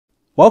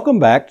Welcome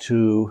back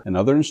to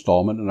another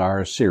installment in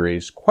our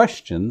series,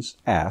 Questions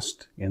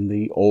Asked in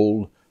the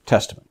Old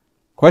Testament.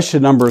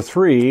 Question number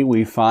 3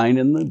 we find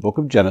in the book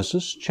of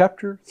Genesis,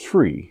 chapter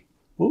 3.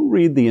 We'll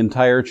read the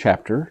entire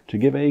chapter to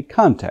give a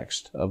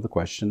context of the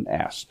question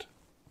asked.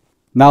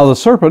 Now the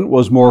serpent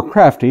was more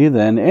crafty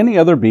than any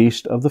other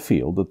beast of the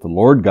field that the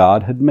Lord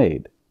God had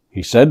made.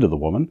 He said to the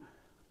woman,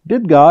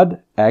 "Did God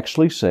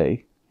actually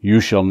say, 'You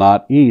shall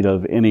not eat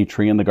of any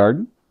tree in the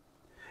garden'?"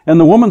 And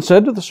the woman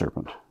said to the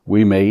serpent,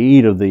 "We may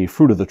eat of the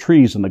fruit of the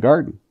trees in the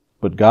garden.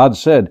 But God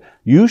said,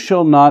 'You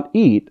shall not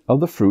eat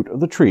of the fruit of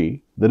the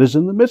tree that is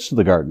in the midst of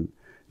the garden,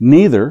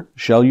 neither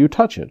shall you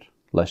touch it,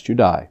 lest you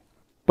die.'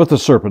 But the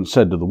serpent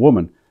said to the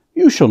woman,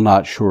 'You shall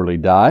not surely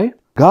die.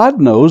 God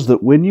knows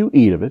that when you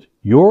eat of it,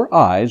 your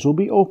eyes will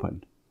be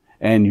opened,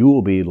 and you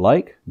will be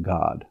like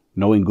God,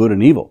 knowing good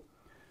and evil.'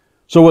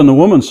 So when the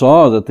woman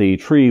saw that the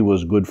tree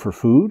was good for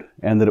food,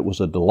 and that it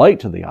was a delight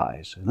to the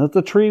eyes, and that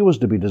the tree was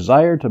to be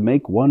desired to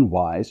make one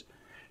wise,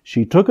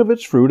 she took of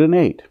its fruit and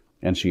ate,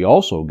 and she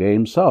also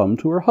gave some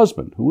to her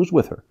husband who was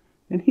with her,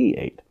 and he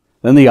ate.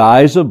 Then the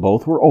eyes of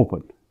both were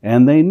opened,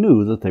 and they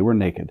knew that they were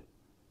naked.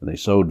 And they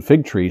sewed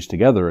fig trees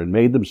together and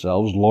made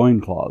themselves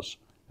loincloths.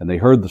 And they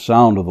heard the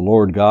sound of the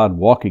Lord God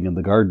walking in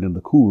the garden in the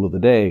cool of the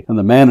day, and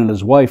the man and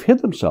his wife hid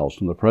themselves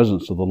from the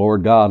presence of the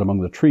Lord God among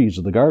the trees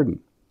of the garden.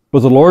 But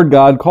the Lord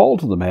God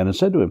called to the man and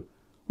said to him,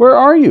 "Where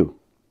are you?"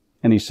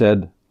 And he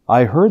said,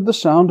 "I heard the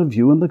sound of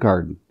you in the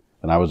garden,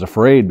 and I was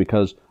afraid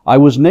because I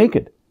was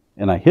naked,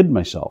 and I hid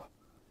myself."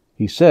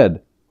 He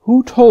said,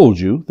 "Who told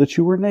you that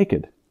you were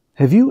naked?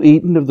 Have you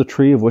eaten of the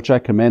tree of which I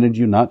commanded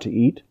you not to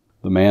eat?"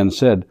 The man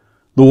said,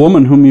 "The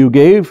woman whom you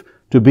gave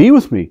to be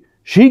with me,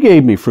 she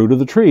gave me fruit of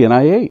the tree, and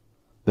I ate."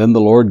 Then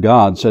the Lord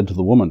God said to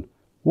the woman,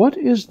 "What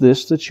is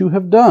this that you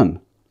have done?"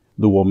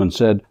 The woman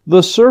said,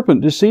 "The serpent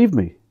deceived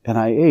me, and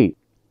I ate."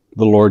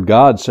 The Lord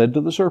God said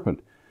to the serpent,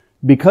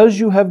 "Because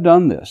you have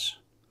done this,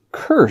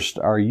 cursed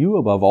are you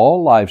above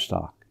all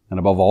livestock, and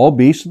above all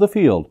beasts of the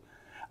field.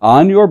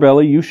 On your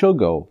belly you shall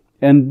go,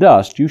 and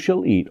dust you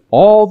shall eat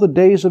all the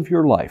days of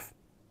your life.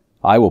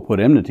 I will put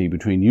enmity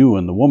between you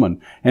and the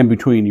woman, and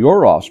between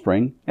your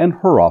offspring and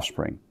her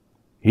offspring.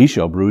 He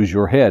shall bruise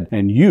your head,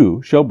 and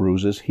you shall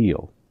bruise his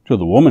heel." To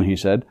the woman he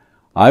said,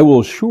 "I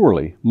will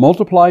surely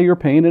multiply your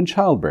pain in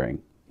childbearing.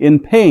 In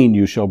pain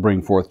you shall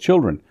bring forth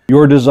children.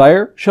 Your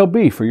desire shall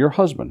be for your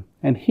husband,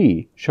 and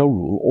he shall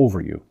rule over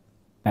you."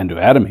 And to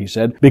Adam he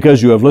said,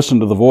 "Because you have listened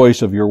to the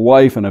voice of your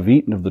wife, and have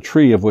eaten of the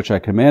tree of which I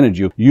commanded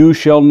you, you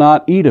shall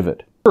not eat of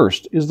it.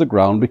 Cursed is the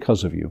ground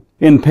because of you.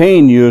 In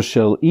pain you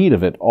shall eat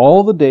of it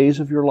all the days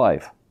of your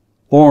life.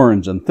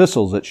 Thorns and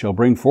thistles it shall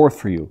bring forth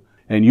for you,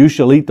 and you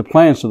shall eat the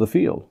plants of the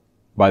field.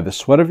 By the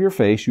sweat of your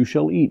face you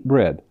shall eat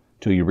bread,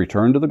 till you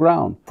return to the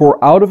ground.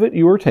 For out of it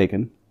you are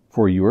taken,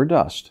 for you are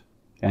dust,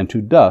 and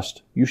to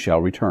dust you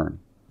shall return."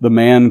 The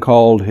man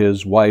called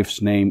his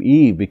wife's name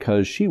Eve,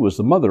 because she was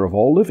the mother of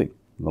all living.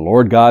 The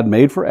Lord God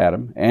made for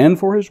Adam and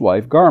for his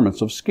wife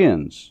garments of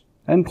skins,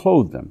 and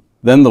clothed them.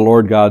 Then the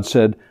Lord God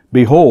said,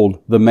 "Behold,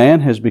 the man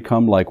has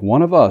become like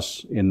one of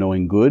us in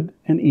knowing good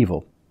and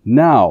evil.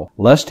 Now,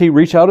 lest he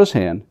reach out his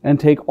hand, and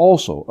take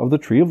also of the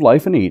tree of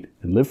life and eat,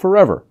 and live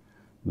forever."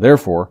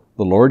 Therefore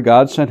the Lord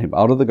God sent him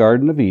out of the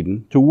Garden of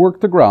Eden to work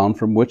the ground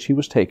from which he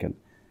was taken.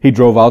 He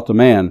drove out the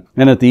man,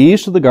 and at the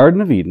east of the Garden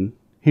of Eden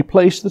he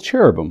placed the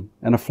cherubim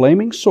and a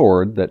flaming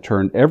sword that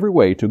turned every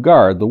way to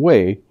guard the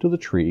way to the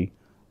tree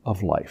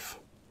of life.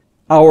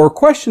 Our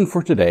question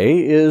for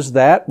today is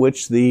that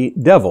which the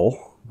devil,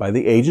 by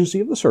the agency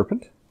of the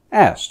serpent,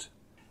 asked.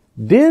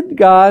 Did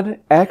God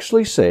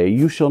actually say,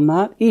 "You shall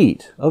not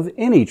eat of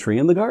any tree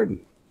in the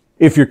garden"?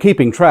 If you're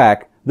keeping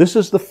track, this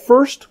is the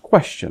first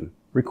question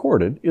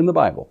recorded in the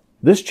Bible.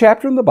 This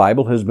chapter in the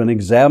Bible has been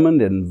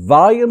examined in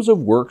volumes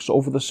of works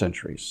over the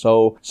centuries,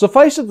 so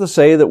suffice it to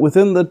say that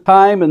within the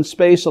time and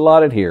space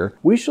allotted here,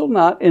 we shall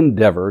not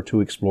endeavor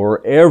to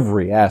explore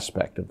every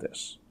aspect of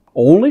this,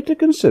 only to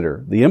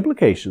consider the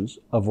implications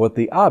of what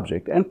the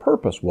object and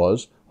purpose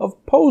was of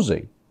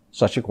posing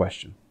such a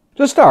question.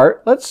 To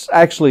start, let's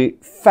actually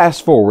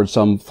fast forward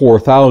some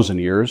 4,000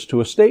 years to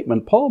a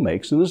statement Paul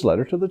makes in his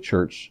letter to the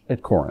church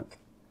at Corinth.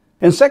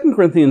 In 2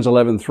 Corinthians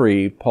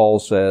 11:3, Paul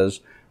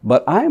says,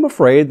 "But I am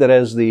afraid that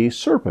as the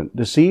serpent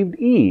deceived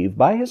Eve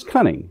by his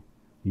cunning,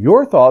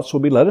 your thoughts will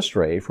be led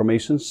astray from a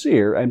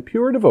sincere and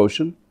pure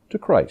devotion to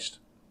Christ."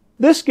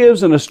 This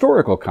gives an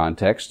historical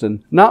context and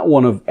not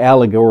one of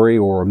allegory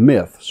or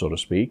myth, so to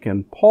speak,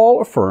 and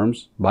Paul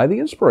affirms, by the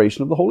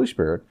inspiration of the Holy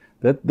Spirit,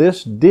 that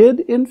this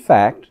did in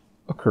fact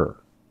occur.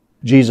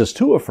 Jesus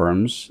too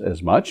affirms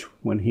as much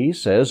when he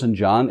says in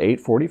John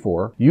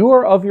 8:44, "You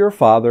are of your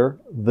father,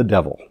 the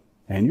devil,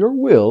 and your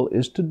will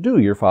is to do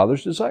your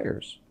father's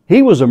desires."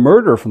 He was a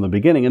murderer from the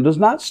beginning and does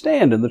not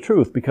stand in the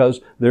truth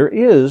because there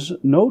is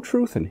no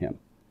truth in him.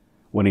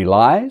 When he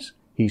lies,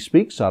 he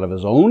speaks out of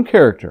his own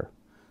character,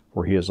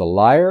 for he is a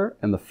liar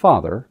and the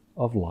father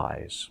of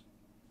lies.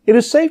 It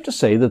is safe to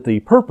say that the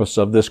purpose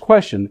of this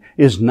question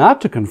is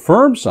not to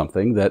confirm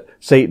something that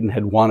Satan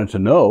had wanted to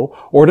know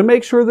or to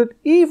make sure that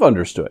Eve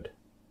understood.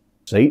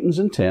 Satan's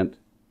intent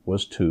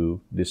was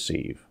to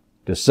deceive.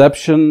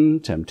 Deception,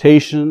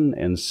 temptation,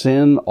 and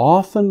sin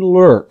often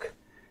lurk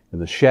in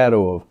the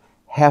shadow of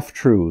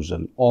half-truths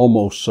and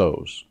almost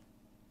so's.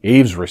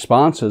 Eve's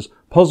response has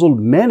puzzled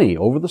many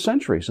over the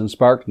centuries and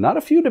sparked not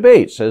a few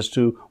debates as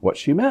to what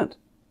she meant.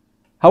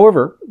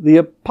 However, the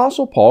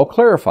Apostle Paul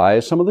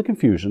clarifies some of the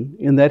confusion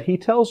in that he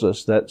tells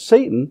us that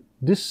Satan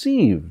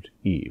deceived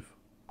Eve.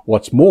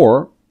 What's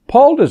more,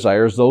 Paul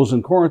desires those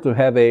in Corinth to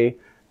have a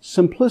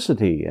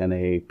simplicity and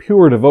a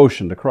pure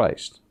devotion to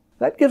Christ.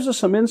 That gives us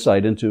some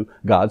insight into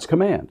God's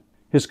command.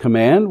 His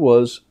command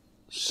was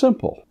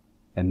simple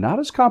and not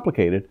as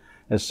complicated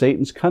as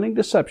Satan's cunning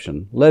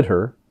deception led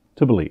her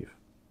to believe.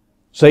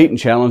 Satan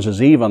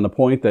challenges Eve on the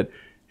point that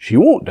she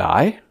won't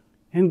die,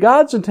 and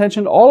God's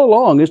intention all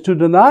along is to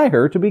deny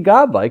her to be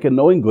godlike and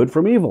knowing good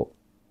from evil.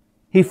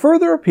 He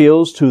further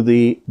appeals to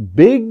the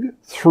big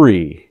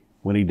three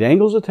when he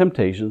dangles the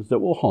temptations that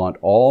will haunt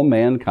all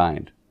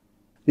mankind.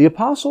 The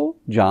Apostle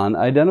John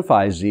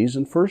identifies these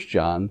in 1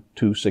 John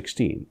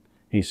 2:16.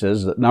 He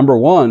says that number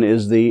 1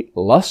 is the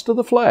lust of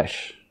the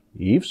flesh.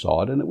 Eve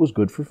saw it and it was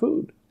good for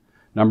food.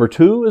 Number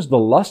 2 is the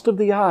lust of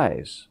the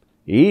eyes.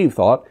 Eve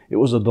thought it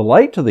was a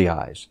delight to the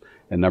eyes.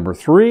 And number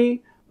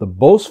 3, the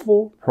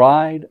boastful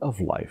pride of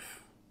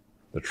life.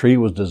 The tree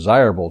was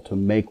desirable to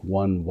make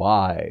one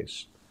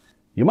wise.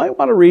 You might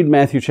want to read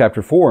Matthew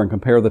chapter 4 and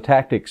compare the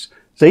tactics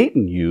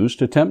Satan used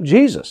to tempt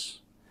Jesus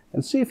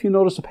and see if you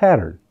notice a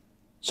pattern.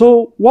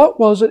 So what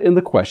was it in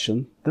the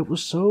question that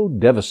was so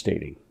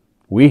devastating?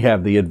 We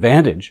have the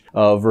advantage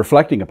of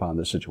reflecting upon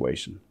this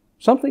situation,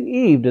 something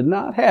Eve did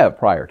not have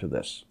prior to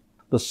this.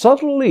 The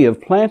subtlety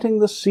of planting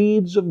the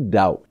seeds of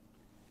doubt.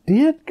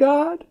 Did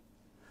God?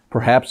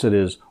 Perhaps it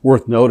is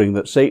worth noting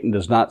that Satan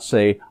does not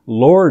say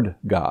Lord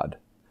God,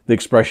 the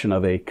expression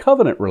of a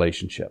covenant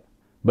relationship,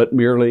 but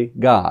merely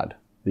God,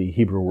 the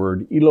Hebrew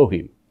word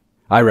Elohim.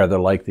 I rather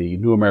like the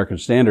New American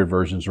Standard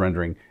Version's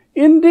rendering,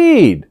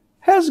 indeed,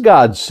 has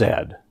God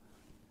said?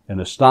 An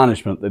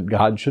astonishment that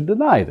God should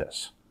deny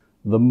this.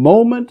 The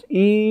moment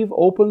Eve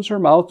opens her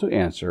mouth to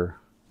answer,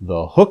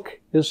 the hook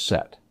is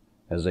set,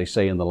 as they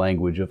say in the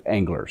language of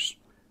anglers.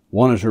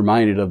 One is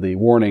reminded of the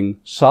warning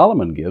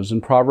Solomon gives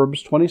in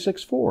Proverbs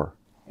 26:4.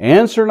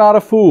 Answer not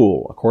a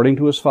fool according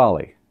to his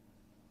folly,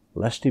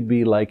 lest he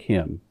be like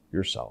him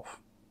yourself.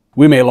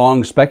 We may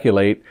long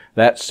speculate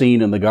that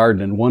scene in the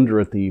garden and wonder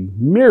at the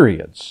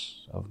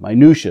myriads of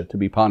minutiae to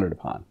be pondered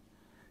upon.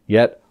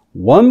 Yet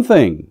one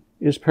thing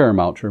is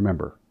paramount to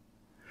remember.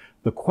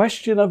 The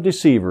question of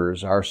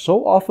deceivers are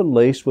so often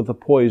laced with the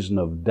poison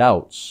of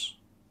doubts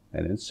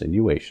and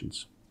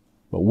insinuations.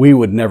 But we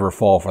would never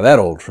fall for that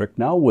old trick,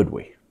 now would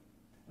we?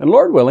 And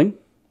Lord willing,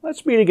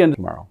 let's meet again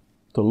tomorrow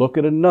to look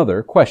at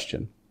another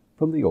question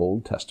from the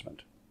Old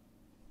Testament.